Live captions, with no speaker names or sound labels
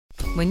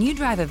When you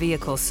drive a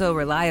vehicle so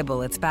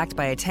reliable it's backed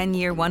by a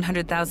 10-year,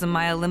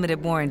 100,000-mile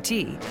limited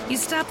warranty, you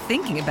stop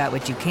thinking about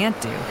what you can't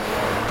do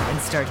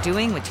and start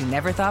doing what you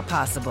never thought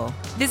possible.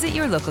 Visit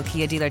your local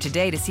Kia dealer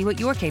today to see what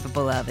you're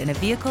capable of in a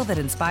vehicle that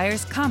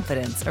inspires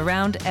confidence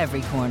around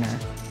every corner.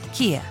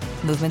 Kia,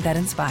 movement that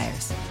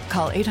inspires.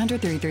 Call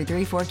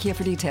 800-333-4KIA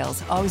for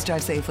details. Always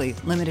drive safely.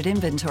 Limited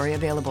inventory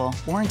available.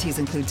 Warranties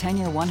include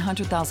 10-year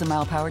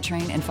 100,000-mile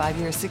powertrain and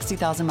 5-year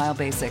 60,000-mile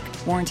basic.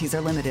 Warranties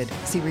are limited.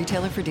 See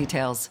retailer for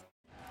details.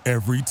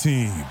 Every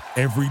team,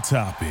 every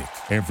topic,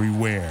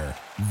 everywhere.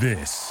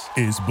 This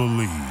is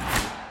Believe.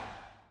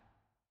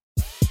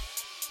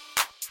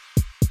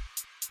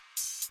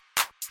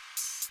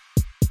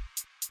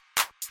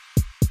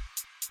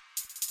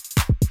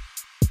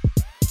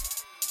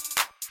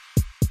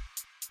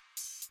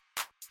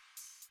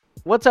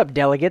 What's up,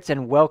 delegates,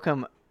 and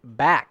welcome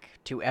back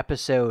to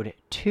episode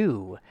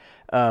 2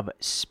 of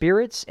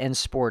Spirits and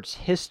Sports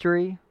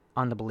History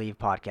on the Believe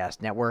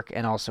Podcast Network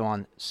and also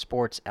on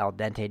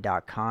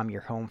sportsaldente.com, your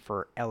home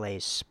for LA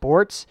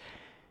sports.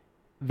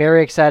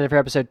 Very excited for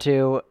episode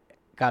 2.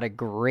 Got a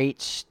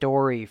great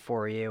story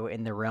for you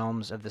in the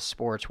realms of the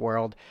sports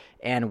world,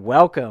 and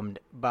welcomed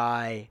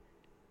by,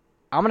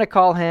 I'm going to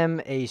call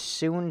him a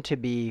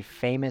soon-to-be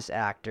famous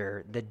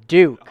actor, the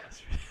Duke.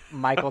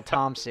 Michael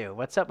Tomsu.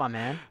 What's up, my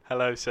man?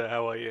 Hello, sir.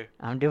 How are you?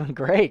 I'm doing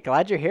great.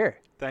 Glad you're here.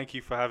 Thank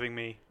you for having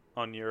me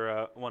on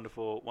your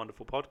wonderful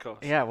podcast.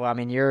 Yeah, well, I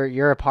mean,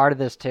 you're a part of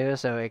this too,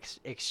 so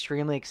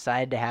extremely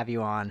excited to have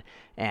you on,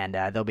 and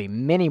there'll be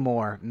many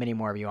more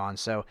of you on.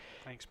 So,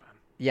 thanks, man.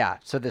 Yeah.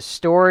 So the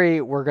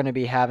story we're going to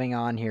be having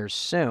on here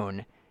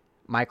soon,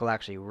 Michael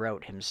actually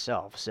wrote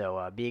himself.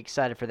 So be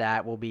excited for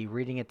that. We'll be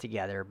reading it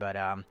together, but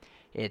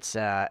it's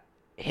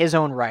his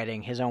own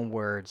writing, his own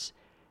words,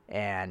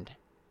 and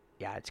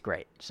yeah, it's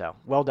great. So,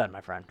 well done,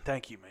 my friend.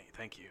 Thank you, mate.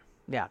 Thank you.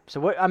 Yeah.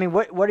 So, what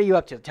are you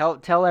up to?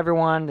 Tell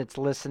everyone that's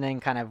listening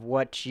kind of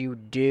what you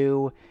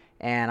do.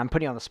 And I'm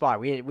putting you on the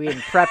spot. We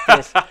didn't prep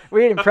this.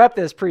 We didn't prep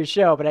this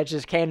pre-show, but it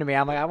just came to me.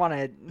 I'm like, I want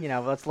to,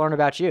 let's learn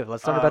about you.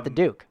 Let's learn about the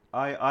Duke.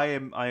 I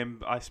am,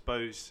 I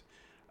suppose,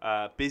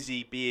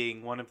 busy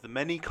being one of the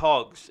many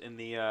cogs in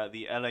the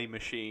LA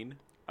machine.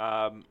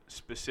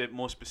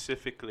 More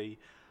specifically,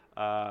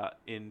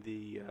 in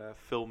the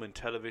film and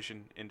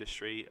television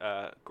industry,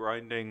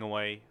 grinding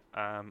away,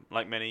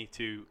 like many,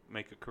 to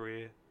make a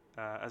career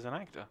as an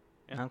actor.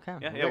 Yeah. Okay.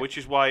 Yeah, which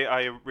is why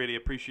I really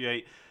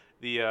appreciate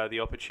the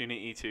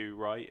opportunity to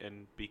write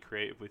and be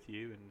creative with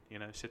you,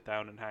 and sit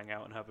down and hang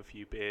out and have a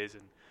few beers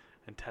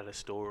and tell a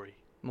story.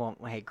 Well,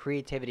 hey,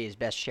 creativity is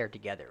best shared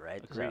together,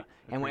 right? Agreed.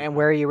 So, and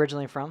where are you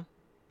originally from?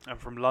 I'm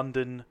from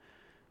London,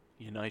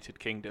 United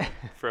Kingdom,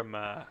 from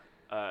a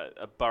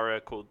borough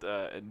called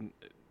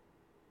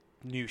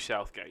New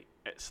Southgate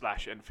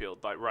 /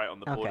 Enfield, like right on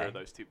the border of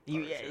those two.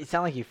 It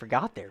sounded like you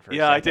forgot there for a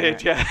second. I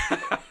did. Yeah.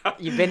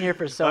 You've been here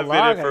for so long.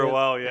 I've been here for a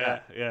while.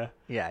 Yeah.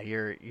 Yeah,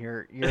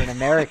 you're an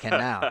American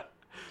now.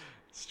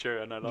 It's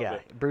true, and I love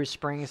it. Bruce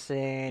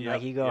Springsteen. Yep,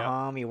 like you go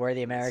home, you wear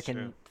the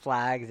American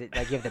flags.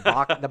 Like you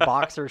have the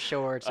boxer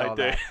shorts. All I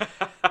do.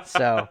 That.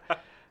 So,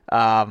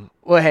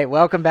 well, hey,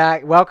 welcome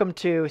back. Welcome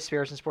to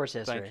Spirits and Sports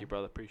History. Thank you,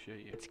 brother.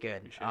 Appreciate you. It's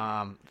good.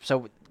 Appreciate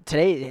So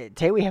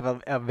today we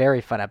have a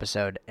very fun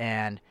episode,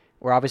 and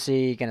we're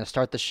obviously going to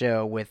start the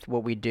show with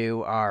what we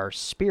do, our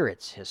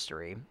spirits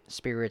history.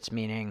 Spirits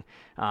meaning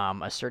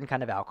a certain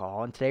kind of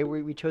alcohol. And today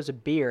we chose a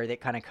beer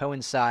that kind of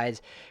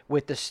coincides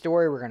with the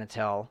story we're going to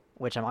tell,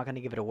 which I'm not going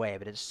to give it away,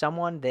 but it's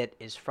someone that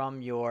is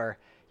from your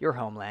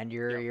homeland,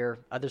 your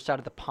other side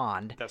of the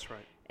pond. That's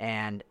right.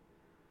 And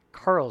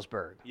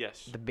Carlsberg.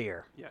 Yes. The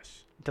beer.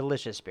 Yes.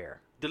 Delicious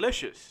beer.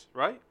 Delicious,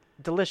 right?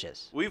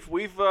 Delicious. We've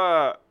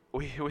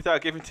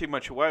without giving too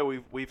much away,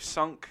 we've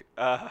sunk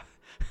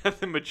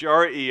the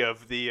majority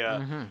of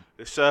the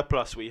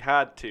surplus we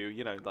had to,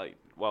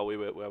 while we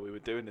were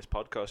doing this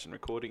podcast and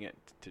recording it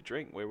to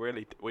drink.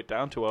 We're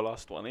down to our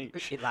last one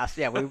each.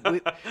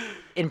 We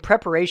in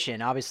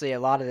preparation, obviously a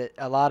lot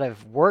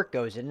of work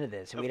goes into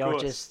this. We don't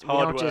just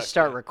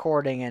start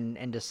recording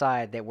and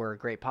decide that we're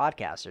great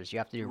podcasters. You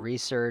have to do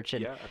research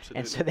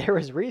and so there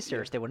was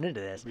research that went into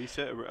this.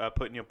 Research,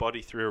 putting your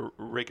body through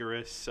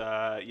rigorous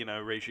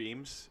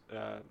regimes.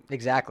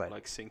 Exactly.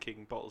 Like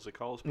sinking bottles of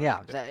Carlsberg.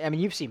 Yeah, I mean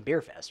you've seen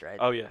Beer Fest, right?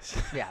 Oh yes.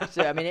 Yeah.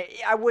 So I mean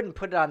I wouldn't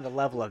put it on the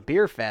level of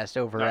Beer Fest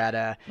over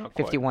at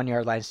 51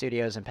 Yard Line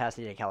Studios in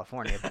Pasadena,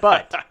 California,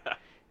 but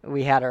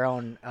we had our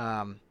own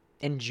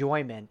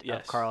enjoyment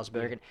of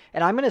Carlsberg,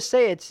 and I'm going to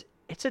say it's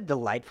a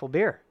delightful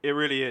beer. It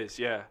really is,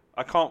 yeah.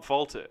 I can't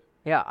fault it.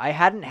 Yeah, I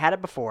hadn't had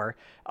it before.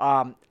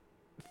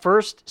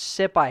 First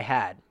sip I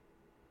had,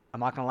 I'm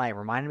not going to lie, it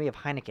reminded me of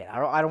Heineken.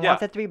 I don't want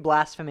that to be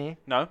blasphemy.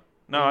 No,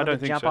 I don't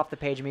think so. Jump off the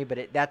page of me,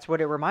 but that's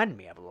what it reminded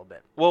me of a little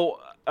bit.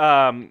 Well,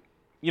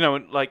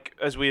 like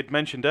as we had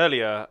mentioned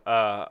earlier,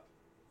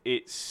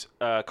 it's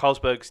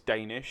Carlsberg's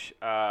Danish.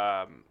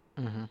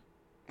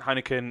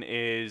 Heineken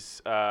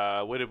is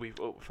where did we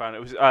find it?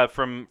 It was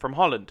from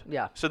Holland.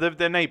 Yeah. So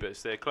they're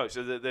neighbours. They're close.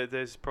 So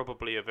there's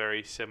probably a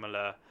very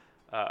similar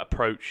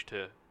approach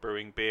to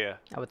brewing beer.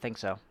 I would think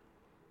so.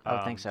 I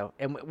would think so.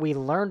 And we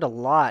learned a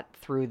lot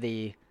through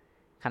the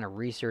kind of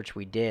research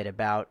we did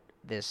about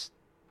this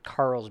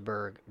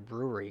Carlsberg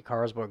brewery,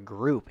 Carlsberg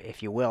group,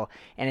 if you will.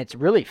 And it's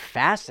really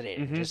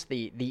fascinating, just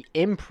the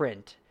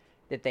imprint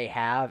that they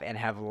have and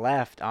have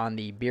left on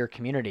the beer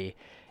community.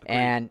 Agreed.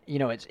 And, you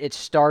know, it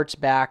starts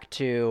back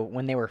to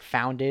when they were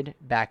founded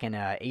back in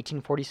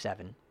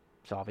 1847.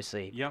 So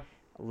obviously a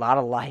lot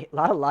of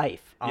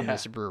life on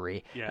this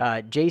brewery.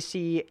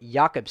 J.C.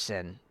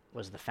 Jakobsen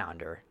was the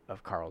founder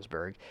of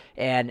Carlsberg.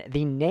 And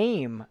the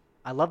name,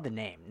 I love the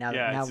name. Now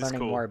learning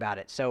cool. more about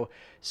it. So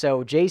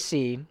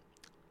J.C.,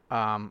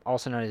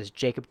 also known as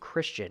Jacob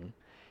Christian,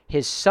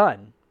 his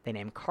son, they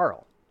named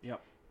Carl. Yep.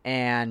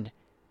 And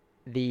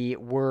the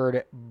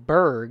word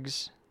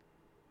Bergs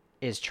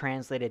is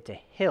translated to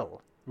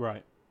hill.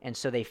 Right. And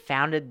so they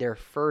founded their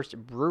first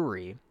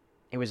brewery.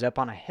 It was up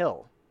on a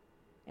hill.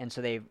 And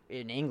so they,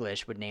 in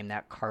English, would name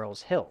that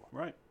Carl's Hill.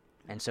 Right.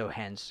 And so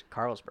hence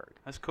Carlsberg.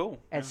 That's cool.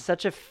 It's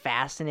such a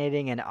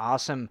fascinating and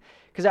awesome,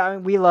 because I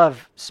mean, we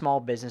love small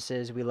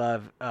businesses. We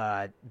love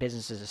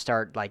businesses that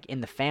start like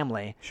in the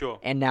family. Sure.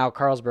 And now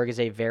Carlsberg is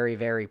a very,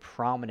 very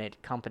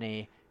prominent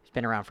company. It's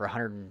been around for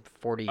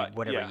 140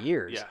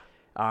 years.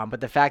 Yeah. But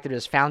the fact that it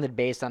was founded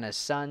based on his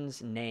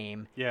son's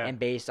name and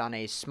based on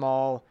a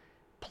small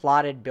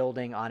plotted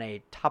building on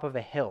a top of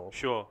a hill.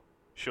 Sure.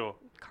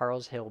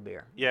 Carl's Hill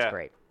beer. Yeah. It's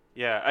great.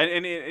 Yeah,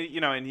 and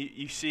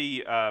you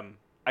see,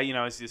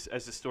 as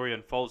the story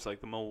unfolds, like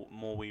the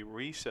more we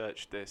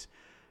research this,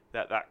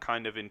 that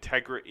kind of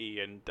integrity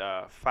and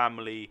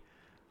family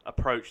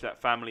approach,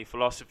 that family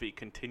philosophy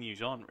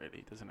continues on,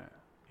 really, doesn't it?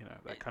 You know,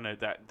 that kind of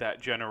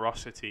that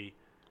generosity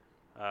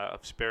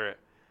of spirit.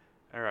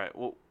 All right.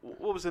 Well,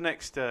 what was the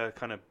next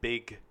kind of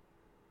big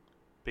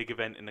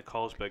event in the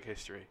Carlsberg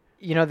history?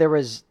 You know, there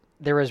was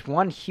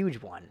one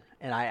huge one,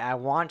 and I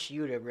want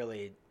you to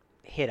really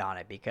hit on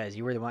it because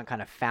you were the one that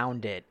kind of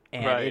found it,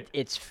 and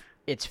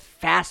it's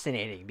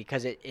fascinating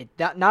because it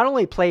not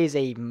only plays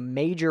a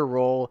major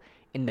role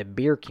in the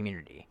beer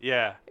communody,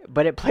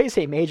 but it plays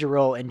a major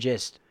role in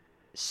just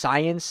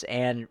science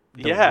and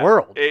the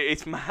world.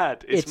 It's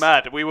mad. It's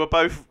mad. We were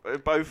both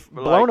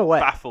blown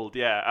away, baffled.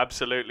 Yeah,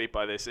 absolutely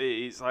by this.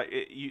 It's like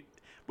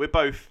we're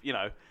both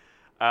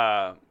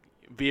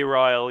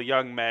virile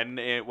young men.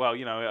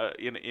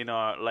 In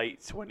our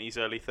late 20s,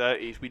 early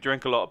 30s, we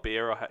drink a lot of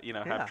beer.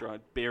 Have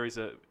drunk. Beer is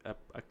a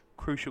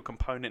crucial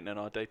component in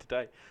our day to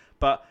day,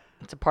 but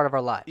it's a part of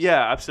our lives.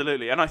 Yeah,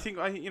 absolutely. And I think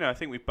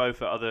we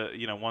both at other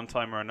one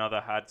time or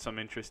another had some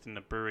interest in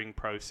the brewing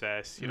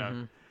process. You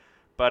know.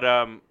 But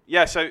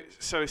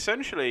so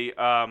essentially,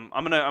 I'm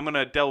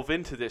gonna delve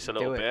into this a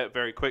little bit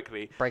very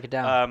quickly. Break it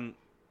down.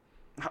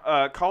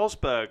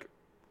 Carlsberg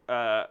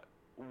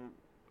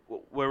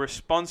were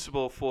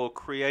responsible for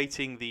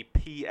creating the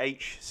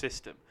pH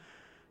system.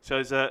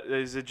 So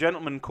there's a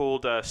gentleman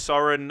called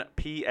Soren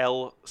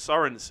P.L.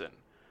 Sorensen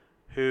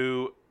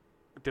who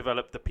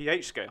developed the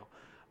pH scale,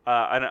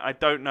 and I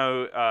don't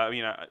know.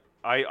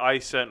 I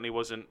certainly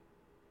wasn't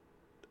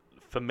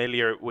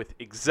familiar with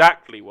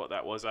exactly what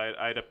that was.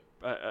 I had a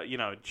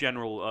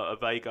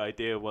vague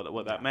idea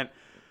what that meant.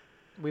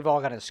 We've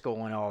all gone to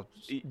school and all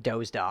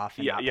dozed off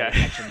and not paid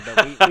attention,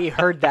 but we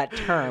heard that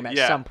term at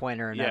some point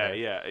or another.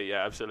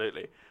 Yeah,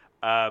 absolutely.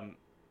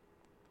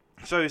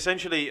 So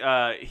essentially,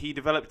 he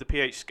developed the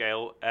pH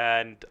scale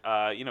and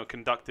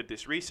conducted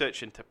this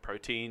research into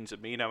proteins,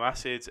 amino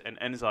acids, and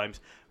enzymes,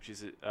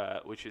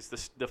 which is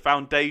the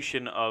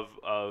foundation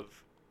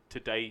of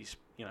today's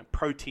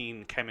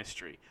protein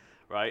chemistry,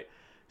 right?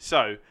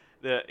 So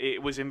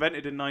it was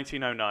invented in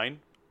 1909.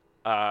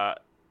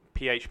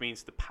 pH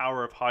means the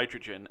power of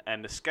hydrogen,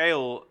 and the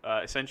scale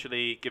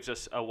essentially gives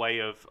us a way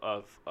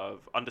of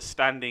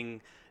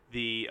understanding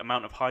the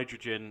amount of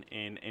hydrogen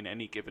in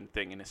any given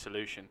thing in a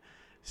solution.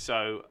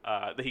 So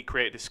he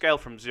created a scale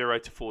from 0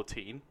 to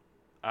 14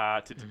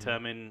 to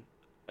determine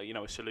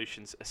a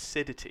solution's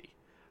acidity,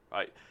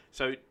 right?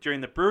 So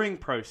during the brewing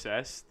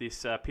process,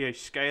 this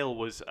pH scale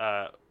was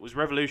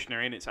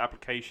revolutionary, and its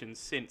applications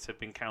since have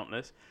been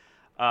countless.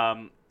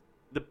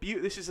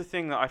 This is the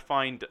thing that I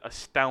find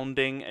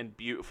astounding and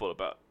beautiful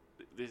about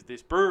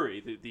this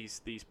brewery.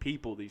 These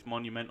people, these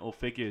monumental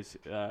figures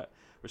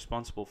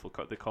responsible for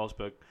the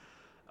Carlsberg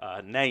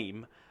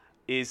name,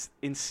 is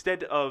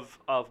instead of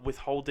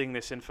withholding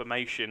this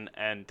information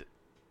and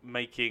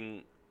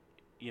making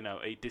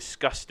a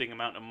disgusting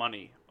amount of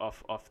money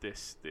off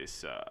this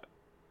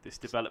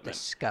development.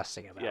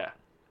 Disgusting amount.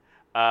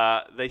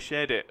 Yeah. They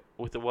shared it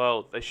with the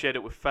world. They shared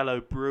it with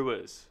fellow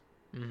brewers.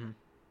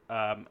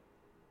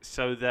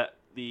 So that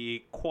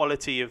the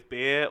quality of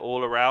beer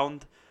all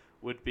around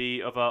would be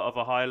of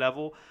a high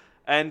level,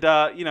 and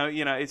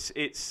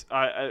it's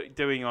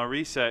doing our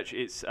research.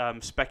 It's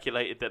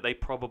speculated that they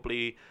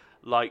probably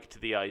liked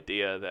the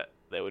idea that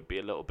there would be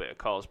a little bit of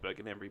Carlsberg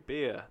in every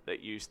beer that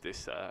used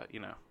this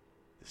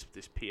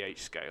this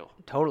pH scale.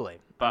 Totally,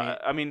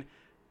 but I mean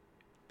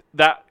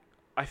that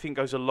I think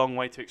goes a long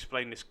way to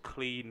explain this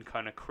clean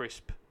kind of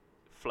crisp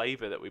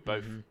flavor that we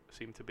both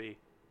seem to be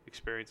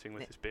experiencing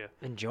with this beer.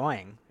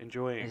 Enjoying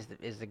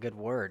is the good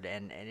word,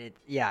 and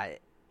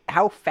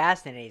how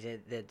fascinating is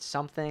it that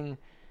something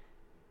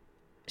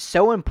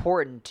so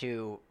important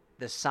to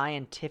the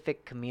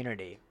scientific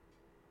community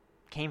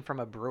came from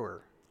a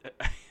brewer?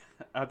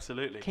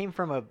 Absolutely. Came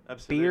from a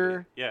Absolutely.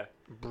 beer Yeah.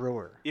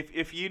 brewer.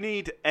 If you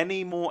need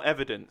any more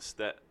evidence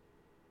that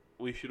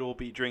we should all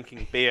be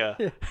drinking beer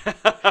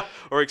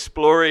or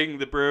exploring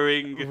the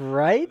brewing,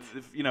 Right?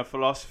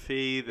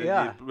 philosophy,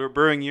 Yeah. the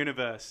brewing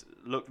universe,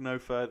 look no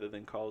further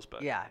than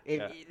Carlsberg. Yeah.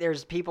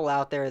 There's people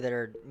out there that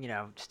are,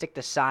 stick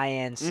to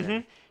science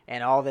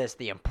and all this,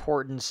 the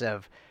importance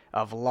of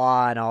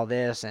law and all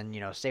this, and,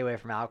 stay away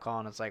from alcohol.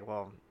 And it's like,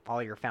 well,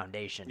 all your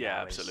foundation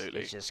now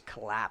absolutely. is just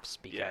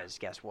collapsed because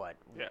guess what?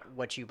 Yeah.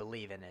 What you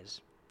believe in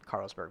is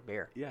Carlsberg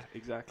beer. Yeah,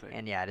 exactly.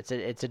 And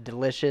it's a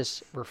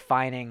delicious,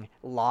 refining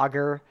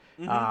lager.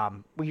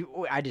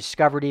 I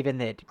discovered even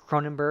that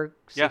Kronenberg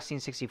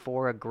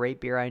 1664, a great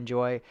beer I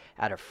enjoy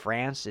out of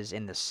France, is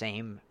in the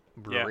same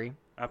brewery.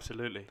 Yeah,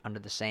 absolutely. Under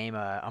the same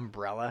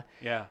umbrella.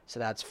 Yeah. So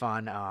that's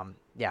fun.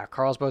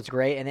 Carlsberg's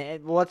great.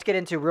 And let's get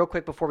into real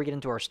quick before we get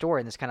into our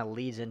story, and this kind of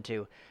leads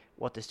into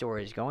what the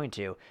story is going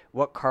to,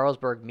 what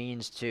Carlsberg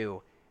means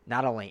to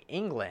not only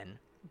England,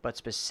 but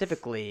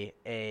specifically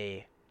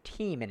a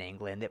team in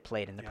England that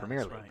played in the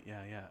Premier League. Right.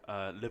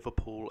 Yeah.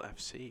 Liverpool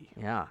FC.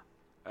 Yeah.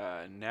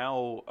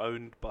 Now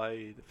owned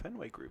by the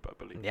Fenway Group, I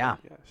believe. Yeah.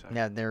 So.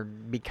 Yeah, they're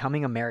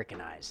becoming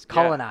Americanized,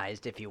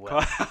 colonized, if you will,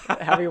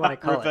 however you want to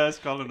call reverse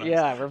colonized.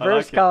 Yeah,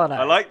 reverse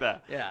colonized. I like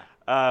that. Yeah.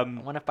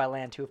 One if by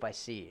land, two if by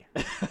sea.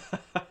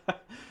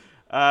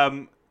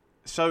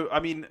 So I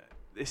mean,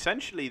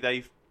 essentially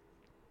they've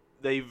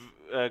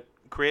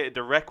created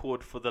the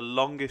record for the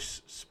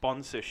longest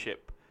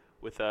sponsorship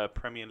with a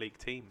Premier League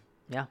team.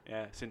 Yeah.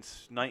 Yeah,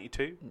 since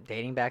 92.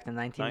 Dating back to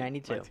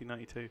 1992.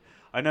 1992.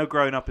 I know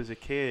growing up as a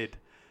kid,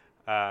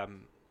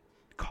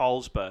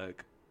 Carlsberg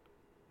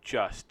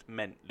just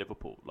meant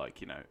Liverpool.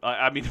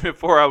 I mean,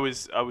 before I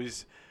was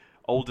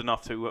old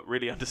enough to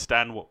really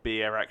understand what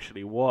beer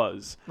actually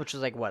was. Which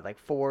was like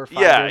 4 or 5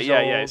 years old?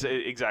 Yeah,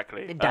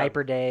 exactly. In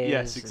diaper days.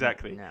 Yes,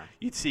 exactly. And,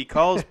 You'd see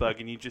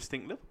Carlsberg and you just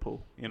think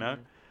Liverpool,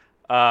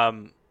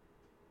 And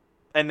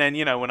then,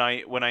 when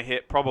I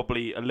hit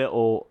probably a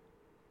little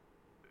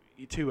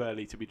too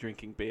early to be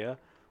drinking beer,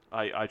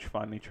 I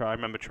finally try. I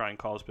remember trying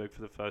Carlsberg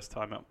for the first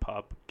time at a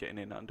pub, getting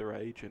in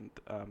underage, and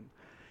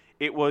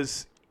it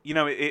was,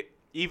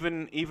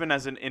 even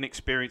as an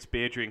inexperienced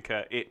beer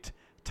drinker, it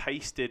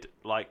tasted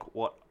like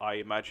what I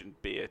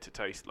imagined beer to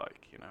taste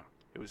like.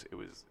 It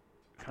was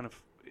kind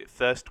of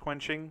thirst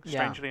quenching,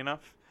 strangely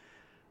enough,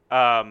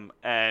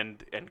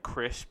 and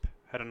crisp.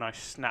 Had a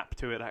nice snap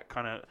to it. That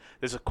kind of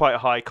there's quite a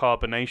high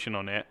carbonation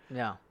on it.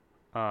 Yeah.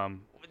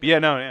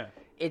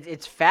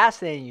 It's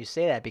fascinating you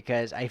say that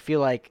because I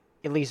feel like,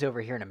 at least over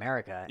here in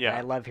America, and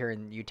I love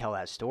hearing you tell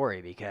that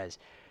story because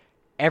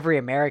every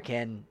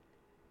American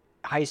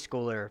high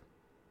schooler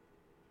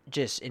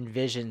just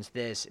envisions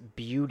this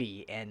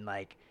beauty and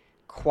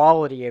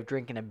quality of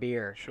drinking a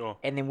beer. Sure.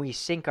 And then we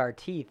sink our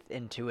teeth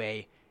into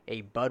a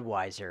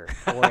Budweiser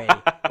or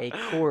a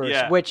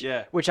Coors,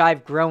 which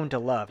I've grown to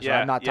love. So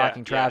I'm not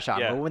talking trash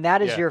on. But when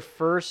that is your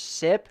first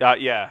sip,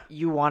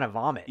 you want to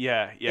vomit.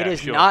 Yeah. It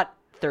is not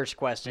thirst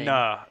questioning.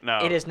 No.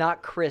 It is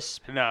not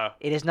crisp. No.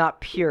 It is not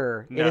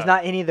pure. No. It is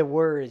not any of the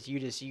words you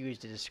just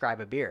used to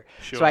describe a beer.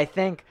 Sure. So I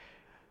think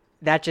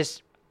that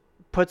just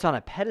puts on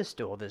a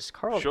pedestal this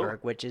Carlsberg,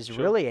 which is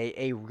really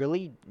a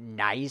really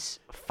nice,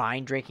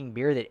 fine drinking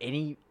beer that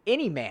any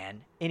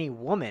man, any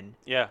woman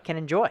can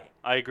enjoy.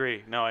 I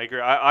agree. No, I agree.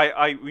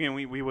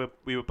 We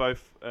were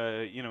both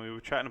we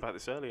were chatting about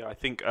this earlier. I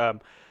think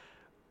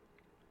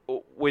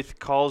with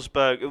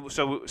Carlsberg,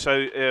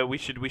 so we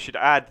should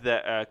add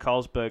that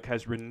Carlsberg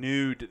has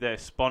renewed their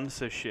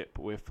sponsorship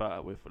with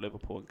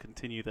Liverpool and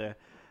continue their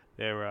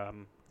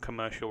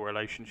commercial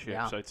relationship,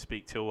 so to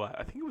speak, till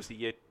I think it was the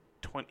year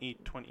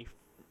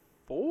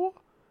 2024,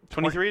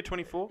 23 or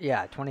 24.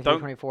 Yeah, 23,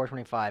 24,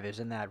 25 is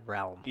in that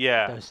realm.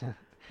 Yeah.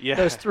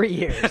 Those 3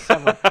 years.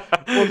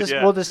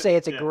 We'll just say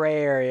it's a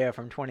gray area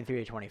from 23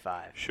 to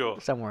 25.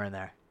 Sure. Somewhere in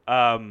there.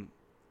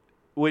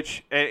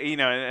 Which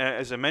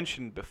as I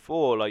mentioned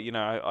before,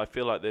 I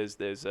feel like there's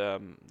this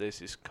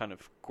kind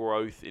of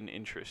growth in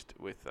interest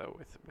with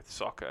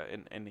soccer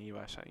in the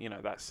US.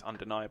 That's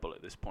undeniable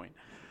at this point.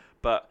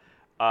 But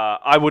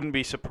I wouldn't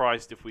be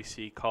surprised if we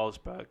see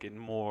Carlsberg in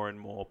more and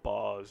more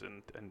bars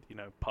and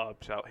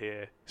pubs out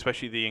here,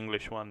 especially the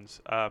English ones.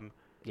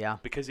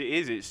 Because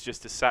it's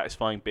just a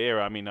satisfying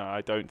beer. I mean, I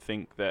don't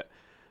think that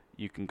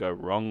you can go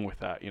wrong with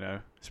that.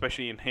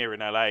 Especially here in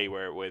LA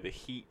where the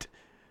heat,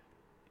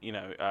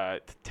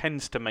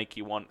 tends to make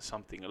you want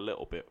something a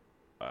little bit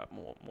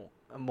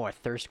more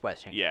thirst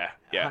quenching. Yeah.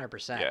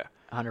 100%. Yeah.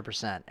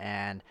 100%.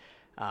 And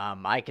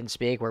I can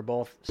speak. We're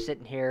both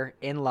sitting here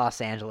in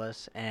Los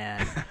Angeles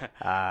and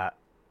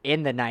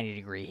in the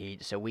 90-degree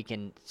heat, so we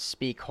can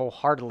speak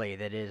wholeheartedly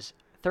that is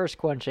thirst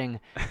quenching,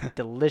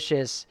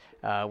 delicious.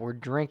 We're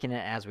drinking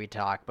it as we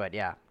talk, but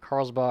yeah,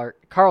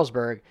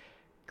 Carlsberg,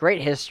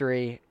 great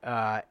history,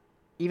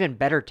 even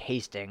better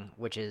tasting,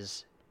 which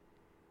is,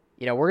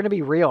 we're going to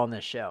be real on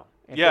this show.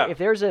 If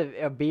there's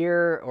a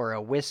beer or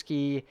a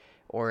whiskey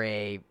or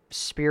a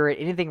spirit,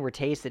 anything we're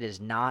tasted is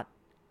not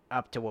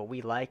up to what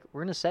we like,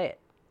 we're gonna say it.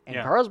 And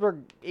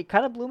Carlsberg, it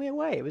kind of blew me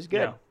away. It was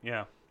good.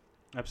 Yeah,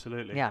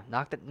 absolutely. Yeah,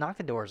 knocked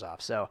the doors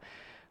off. So,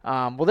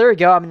 well, there we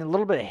go. I mean, a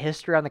little bit of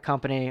history on the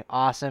company.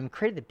 Awesome.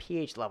 Created the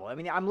pH level. I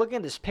mean, I'm looking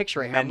at this picture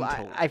right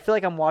here. I feel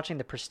like I'm watching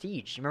The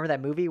Prestige. You remember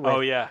that movie? With,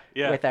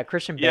 with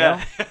Christian Bale.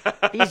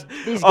 Yeah.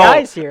 These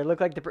guys here look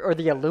like the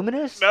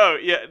Illuminists. No,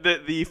 yeah,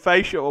 the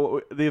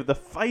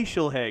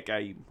facial hair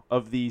game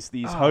of these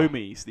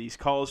homies, these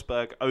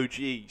Carlsberg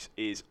OGs,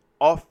 is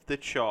off the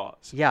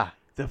charts. Yeah.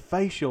 The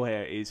facial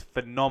hair is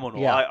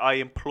phenomenal. Yeah. I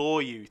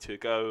implore you to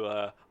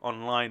go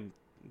online,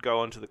 go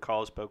onto the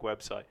Carlsberg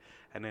website,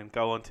 and then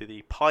go onto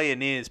the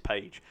Pioneers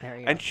page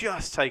and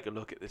just take a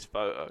look at this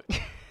photo.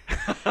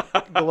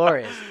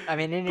 Glorious. I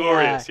mean,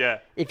 glorious. Yeah.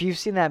 If you've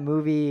seen that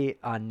movie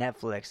on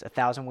Netflix,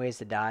 1,000 Ways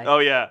to Die. Oh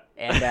yeah.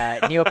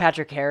 And Neil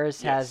Patrick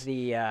Harris has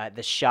the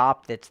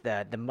shop that's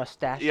the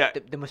mustache. Yeah.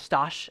 The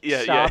mustache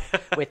shop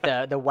with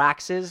the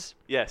waxes.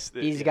 Yes.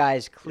 These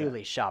guys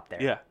clearly shop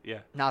there. Yeah. Yeah.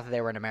 Not that they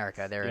were in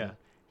America. They're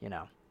in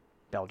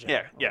Belgium.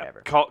 Yeah. Or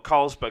whatever.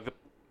 Carlsberg,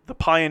 the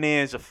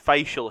pioneers of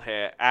facial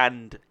hair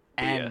and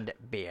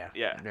beer.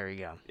 Yeah. There you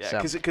go.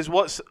 Yeah. Because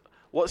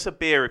what's a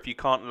beer if you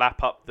can't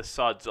lap up the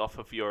suds off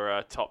of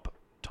your top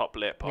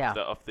lip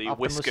of the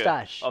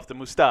whisker of the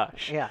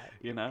mustache? Yeah.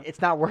 You know, it's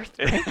not worth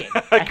drinking.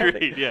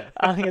 Agreed. Yeah.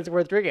 I don't think it's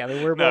worth drinking. I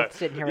mean, we're both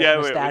sitting here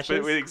with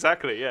mustaches.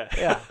 Exactly. Yeah.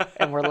 Yeah.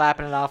 And we're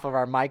lapping it off of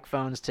our mic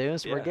phones too,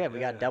 so we're good.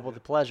 We got double the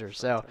pleasure.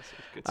 So,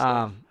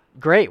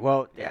 great.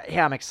 Well,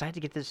 I'm excited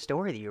to get this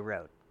story that you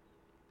wrote.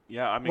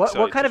 Yeah, I'm excited.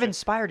 What kind of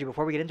inspired you,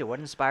 before we get into it, what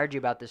inspired you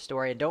about this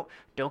story? And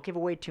don't give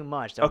away too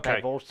much. Don't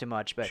divulge too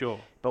much. But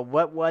But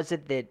what was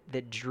it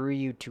that drew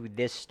you to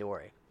this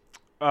story?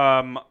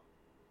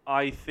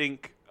 I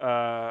think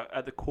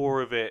at the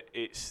core of it,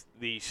 it's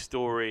the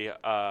story,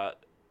 a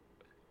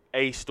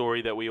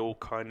story that we all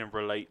kind of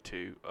relate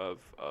to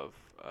of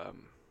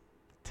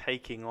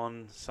taking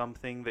on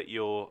something that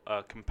you're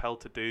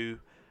compelled to do,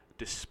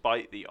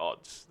 despite the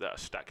odds that are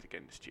stacked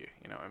against you.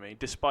 You know what I mean?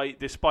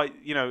 Despite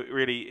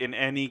really in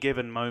any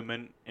given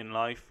moment in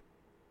life,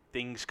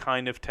 things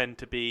kind of tend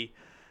to be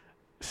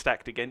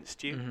stacked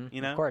against you. Mm-hmm.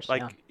 You know, of course,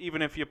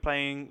 even if you're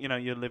playing,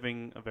 you're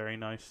living a very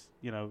nice,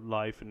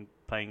 life and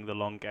playing the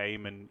long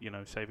game and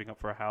saving up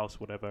for a house,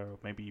 whatever, or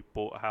maybe you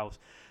bought a house,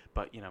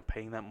 but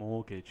paying that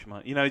mortgage,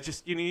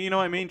 just you know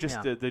what I mean,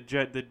 just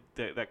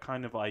that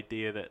kind of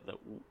idea that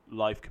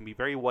life can be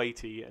very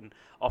weighty, and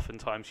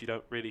oftentimes you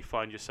don't really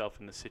find yourself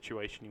in the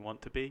situation you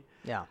want to be.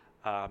 Yeah.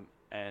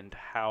 And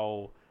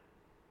how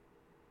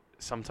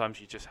sometimes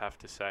you just have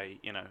to say,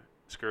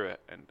 screw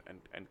it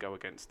and go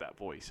against that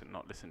voice and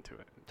not listen to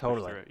it.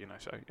 Totally. It,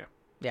 so yeah.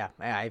 Yeah,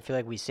 I feel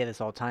like we say this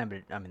all the time,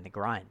 but I mean the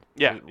grind.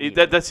 Yeah,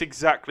 that's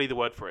exactly the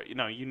word for it.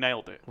 You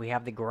nailed it. We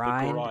have the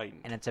grind.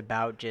 And it's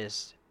about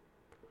just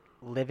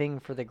living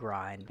for the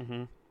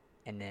grind,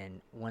 and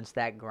then once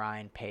that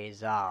grind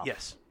pays off,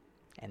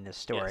 and the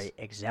story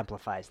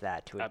exemplifies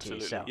that to a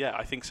Absolutely. T. So yeah,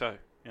 I think so.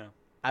 Yeah,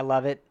 I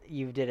love it.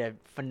 You did a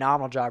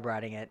phenomenal job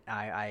writing it.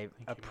 I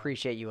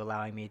appreciate you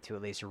allowing me to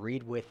at least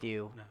read with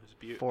you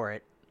for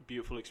it.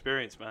 Beautiful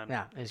experience, man.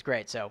 Yeah, it was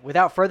great. So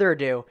without further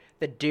ado,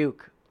 the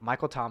Duke,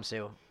 Michael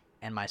Tomsu,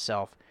 and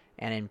myself,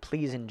 and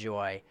please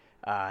enjoy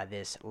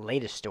this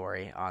latest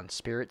story on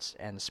spirits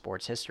and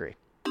sports history.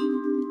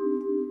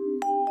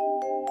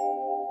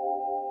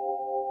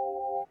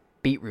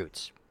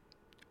 Beetroots.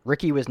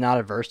 Ricky was not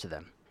averse to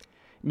them.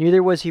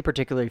 Neither was he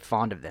particularly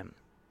fond of them.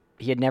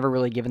 He had never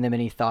really given them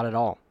any thought at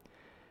all.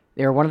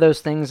 They were one of those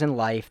things in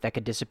life that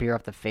could disappear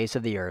off the face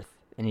of the earth,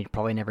 and he'd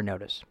probably never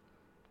notice.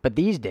 But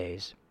these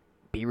days,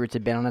 beetroots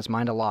had been on his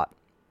mind a lot.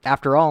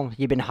 After all,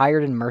 he'd been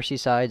hired in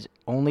Merseyside's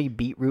only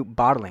beetroot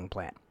bottling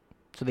plant,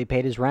 so they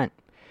paid his rent.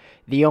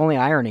 The only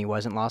irony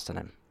wasn't lost on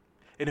him.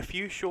 In a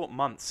few short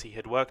months, he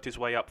had worked his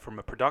way up from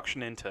a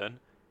production intern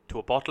to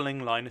a bottling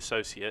line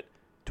associate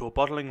to a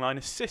bottling line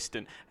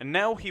assistant, and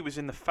now he was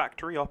in the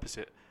factory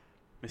opposite.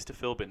 Mr.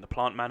 Philbin, the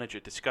plant manager,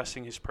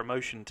 discussing his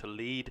promotion to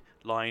lead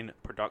line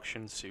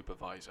production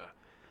supervisor.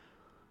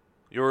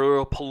 You're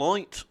a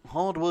polite,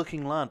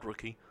 hard-working lad,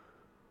 Ricky.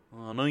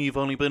 I know you've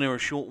only been here a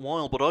short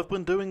while, but I've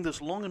been doing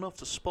this long enough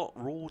to spot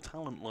raw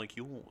talent like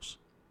yours.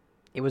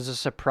 It was a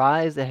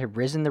surprise that had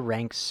risen the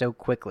ranks so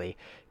quickly,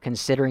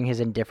 considering his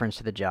indifference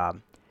to the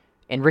job.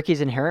 And Ricky's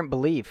inherent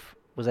belief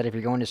was that if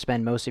you're going to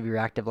spend most of your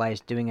active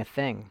life doing a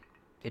thing,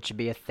 it should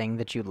be a thing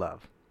that you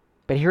love.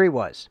 But here he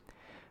was,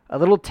 a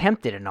little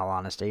tempted, in all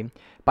honesty,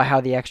 by how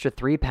the extra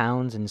 3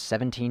 pounds and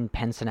 17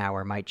 pence an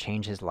hour might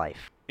change his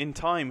life. In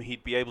time,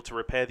 he'd be able to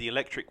repair the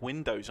electric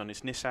windows on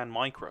his Nissan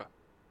Micra,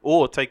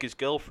 or take his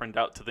girlfriend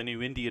out to the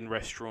new Indian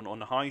restaurant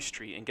on High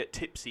Street and get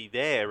tipsy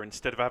there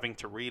instead of having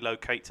to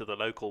relocate to the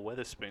local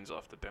Wetherspoons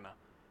after dinner.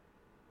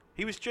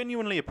 He was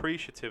genuinely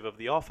appreciative of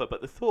the offer,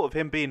 but the thought of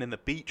him being in the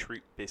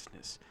beetroot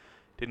business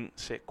didn't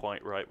sit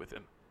quite right with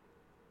him.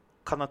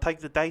 Can I take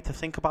the day to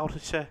think about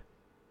it, sir?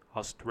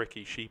 Asked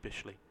Ricky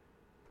sheepishly.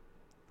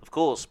 Of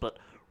course, but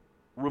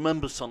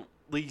remember, son,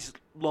 these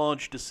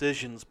large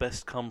decisions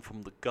best come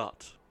from the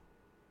gut,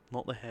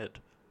 not the head.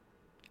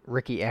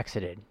 Ricky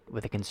exited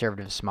with a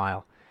conservative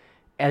smile.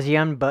 As he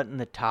unbuttoned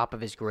the top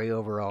of his gray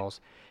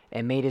overalls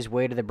and made his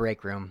way to the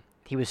break room,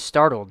 he was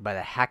startled by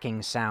the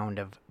hacking sound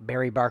of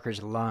Barry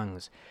Barker's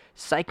lungs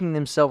psyching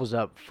themselves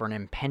up for an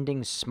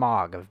impending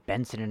smog of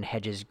Benson &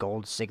 Hedges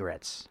gold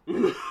cigarettes.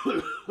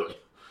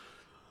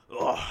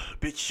 Oh, a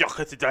bit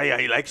shocker today,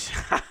 eh, Legs?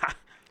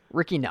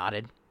 Ricky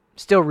nodded,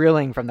 still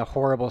reeling from the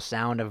horrible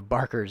sound of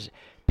Barker's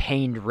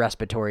pained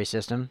respiratory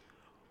system.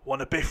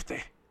 Want a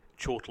bifty?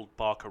 Chortled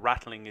Barker,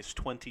 rattling his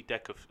 20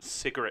 deck of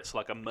cigarettes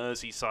like a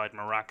Merseyside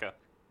maraca.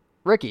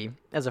 Ricky,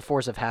 as a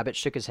force of habit,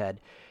 shook his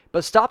head,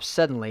 but stopped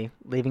suddenly,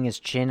 leaving his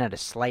chin at a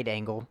slight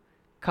angle,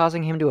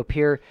 causing him to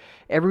appear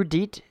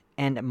erudite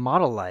and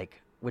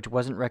model-like, which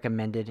wasn't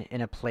recommended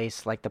in a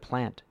place like the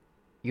plant.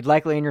 You'd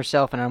likely earn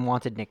yourself an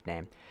unwanted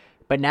nickname,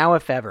 but now,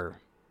 if ever,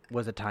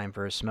 was the time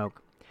for a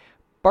smoke.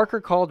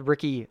 Barker called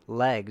Ricky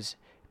Legs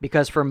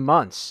because for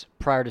months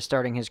prior to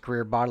starting his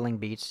career bottling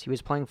beats, he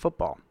was playing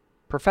football,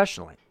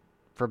 professionally,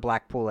 for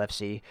Blackpool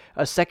FC,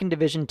 a second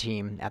division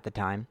team at the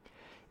time.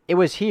 It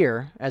was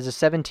here, as a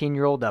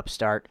 17-year-old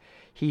upstart,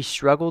 he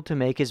struggled to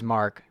make his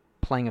mark,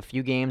 playing a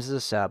few games as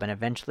a sub and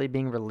eventually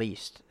being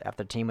released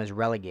after the team was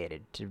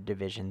relegated to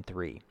Division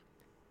 3.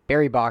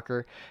 Barry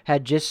Barker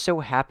had just so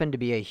happened to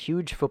be a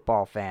huge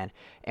football fan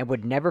and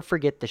would never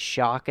forget the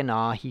shock and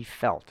awe he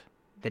felt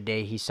the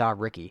day he saw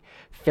Ricky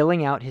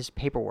filling out his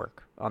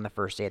paperwork on the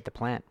first day at the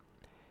plant.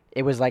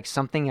 It was like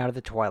something out of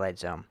the Twilight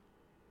Zone.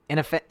 In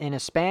a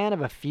span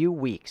of a few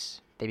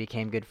weeks, they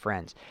became good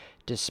friends,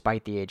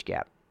 despite the age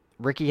gap.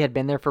 Ricky had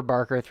been there for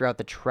Barker throughout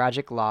the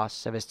tragic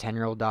loss of his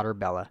 10-year-old daughter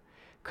Bella,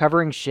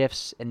 covering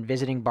shifts and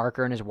visiting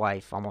Barker and his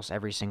wife almost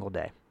every single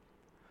day.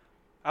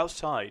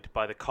 Outside,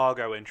 by the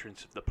cargo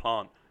entrance of the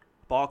plant,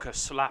 Barker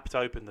slapped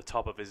open the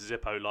top of his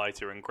Zippo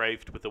lighter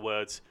engraved with the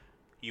words,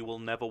 "You will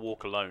never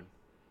walk alone."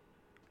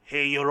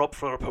 "Hear you're up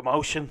for a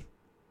promotion?"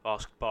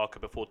 asked Barker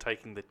before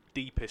taking the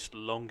deepest,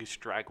 longest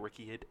drag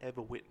Ricky had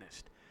ever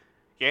witnessed.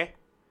 "Yeah?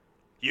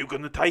 You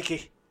gonna take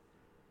it?"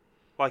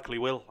 "Likely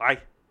will,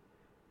 aye.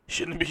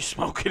 Shouldn't be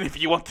smoking if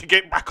you want to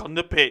get back on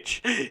the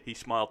pitch." He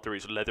smiled through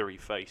his leathery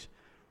face.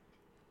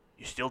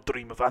 "You still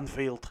dream of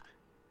Anfield?"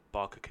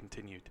 Barker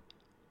continued.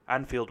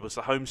 Anfield was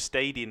the home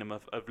stadium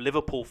of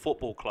Liverpool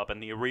Football Club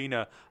and the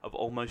arena of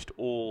almost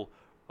all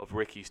of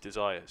Ricky's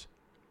desires.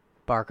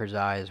 Barker's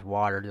eyes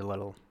watered a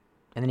little,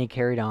 and then he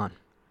carried on.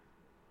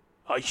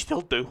 "I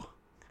still do.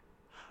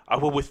 I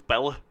were with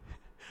Bella.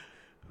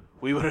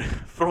 We were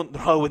front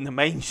row in the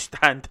main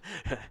stand.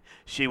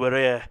 She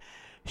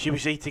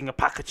was eating a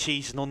pack of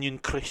cheese and onion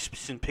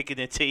crisps and picking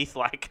her teeth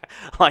like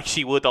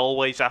she would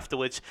always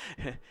afterwards.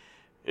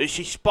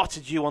 She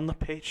spotted you on the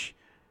pitch.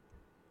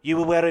 You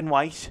were wearing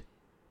white.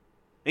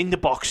 In the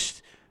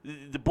box,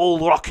 the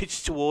ball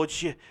rockets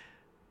towards you.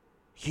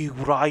 You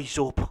rise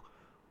up,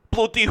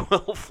 bloody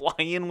well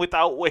flying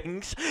without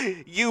wings.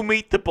 You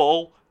meet the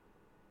ball."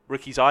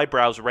 Ricky's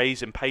eyebrows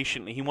raised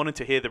impatiently. He wanted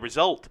to hear the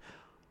result.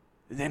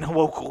 "Then I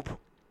woke up."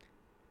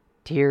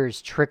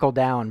 Tears trickled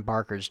down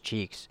Barker's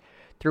cheeks,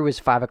 through his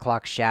 5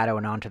 o'clock shadow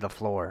and onto the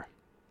floor.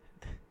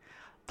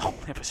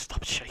 "Don't ever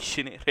stop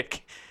chasing it,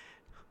 Rick.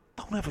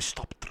 Don't ever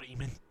stop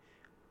dreaming.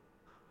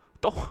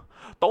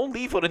 Don't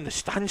leave her in the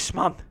stands,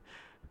 man.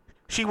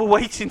 She were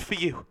waiting for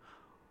you,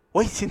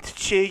 waiting to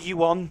cheer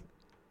you on."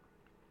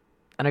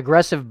 An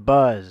aggressive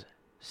buzz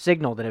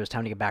signaled that it was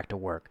time to get back to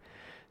work,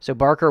 so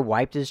Barker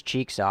wiped his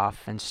cheeks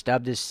off and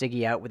stubbed his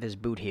ciggy out with his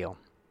boot heel.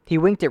 He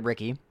winked at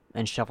Ricky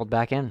and shuffled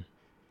back in.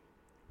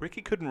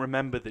 Ricky couldn't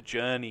remember the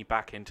journey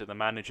back into the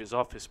manager's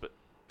office, but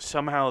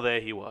somehow there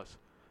he was.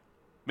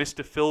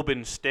 Mr.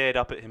 Philbin stared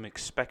up at him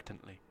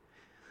expectantly.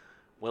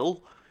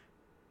 "Well,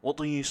 what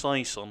do you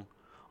say, son?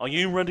 Are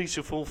you ready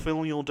to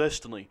fulfill your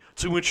destiny,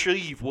 to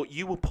achieve what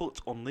you were put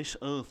on this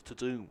earth to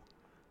do?"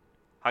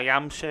 "I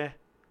am, sir,"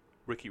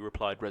 Ricky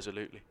replied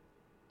resolutely.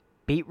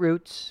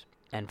 Beetroots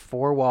and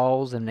 4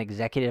 walls and an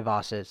executive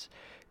office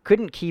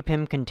couldn't keep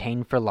him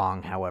contained for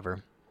long,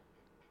 however.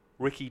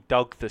 Ricky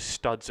dug the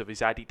studs of his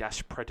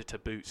Adidas Predator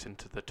boots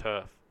into the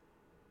turf.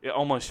 It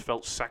almost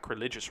felt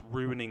sacrilegious,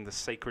 ruining the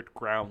sacred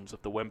grounds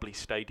of the Wembley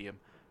Stadium.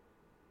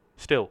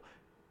 Still,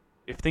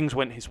 if things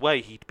went his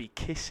way, he'd be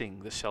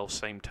kissing the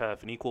self-same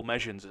turf in equal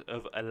measures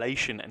of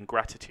elation and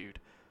gratitude.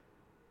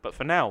 But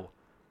for now,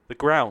 the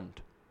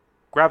ground,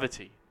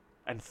 gravity,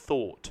 and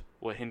thought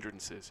were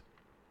hindrances.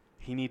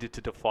 He needed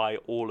to defy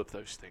all of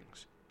those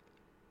things.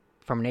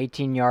 From an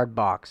 18-yard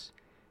box,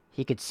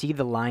 he could see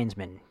the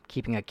linesman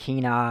keeping a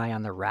keen eye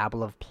on the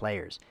rabble of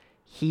players,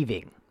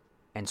 heaving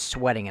and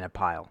sweating in a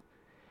pile.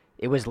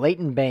 It was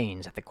Leighton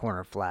Baines at the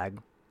corner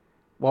flag.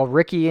 While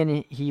Ricky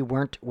and he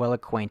weren't well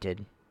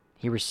acquainted,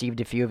 he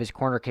received a few of his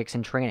corner kicks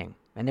in training,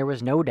 and there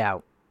was no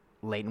doubt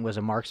Leighton was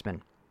a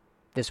marksman.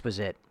 This was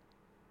it.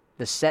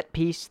 The set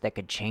piece that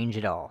could change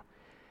it all.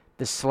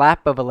 The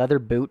slap of a leather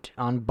boot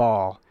on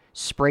ball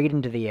sprayed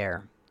into the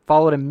air,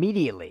 followed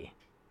immediately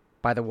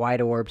by the wide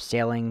orb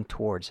sailing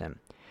towards him.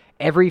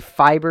 Every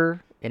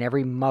fiber and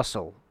every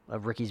muscle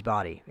of Ricky's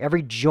body,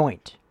 every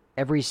joint,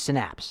 every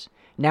synapse,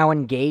 now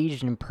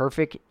engaged in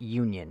perfect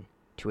union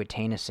to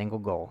attain a single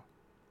goal.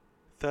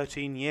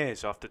 13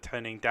 years after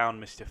turning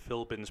down Mr.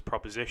 Philbin's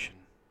proposition,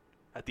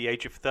 at the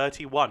age of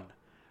 31,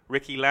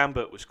 Ricky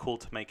Lambert was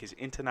called to make his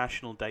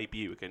international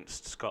debut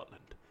against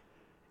Scotland.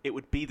 It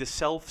would be the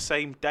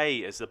self-same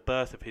day as the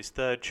birth of his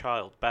third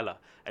child, Bella,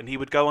 and he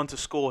would go on to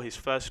score his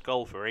first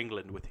goal for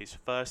England with his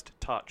first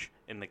touch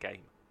in the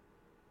game.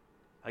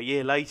 A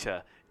year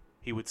later,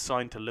 he would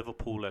sign to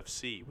Liverpool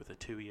FC with a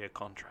 2-year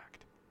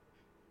contract.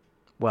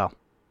 Well,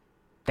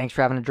 thanks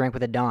for having a drink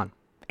with the Don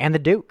and the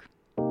Duke.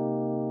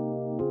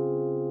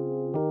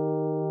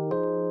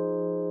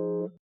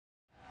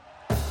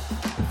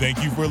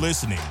 Thank you for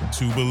listening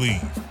to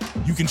Believe.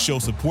 You can show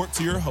support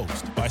to your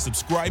host by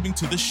subscribing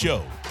to the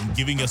show and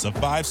giving us a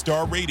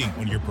 5-star rating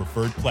on your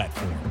preferred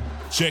platform.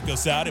 Check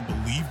us out at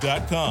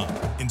Believe.com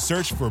and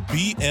search for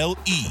BLEAV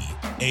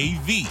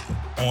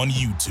on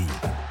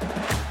YouTube.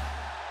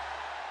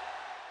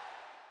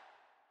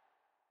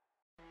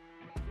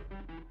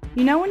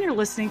 You know when you're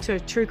listening to a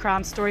true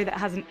crime story that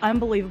has an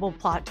unbelievable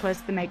plot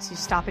twist that makes you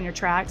stop in your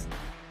tracks?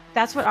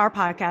 That's what our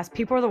podcast,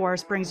 People Are the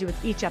Worst, brings you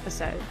with each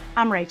episode.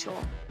 I'm Rachel.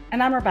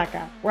 And I'm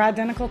Rebecca. We're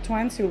identical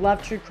twins who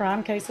love true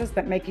crime cases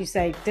that make you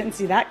say, didn't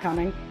see that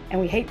coming,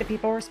 and we hate the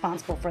people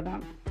responsible for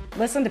them.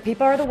 Listen to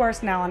People Are the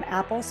Worst now on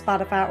Apple,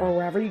 Spotify, or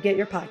wherever you get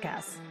your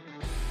podcasts.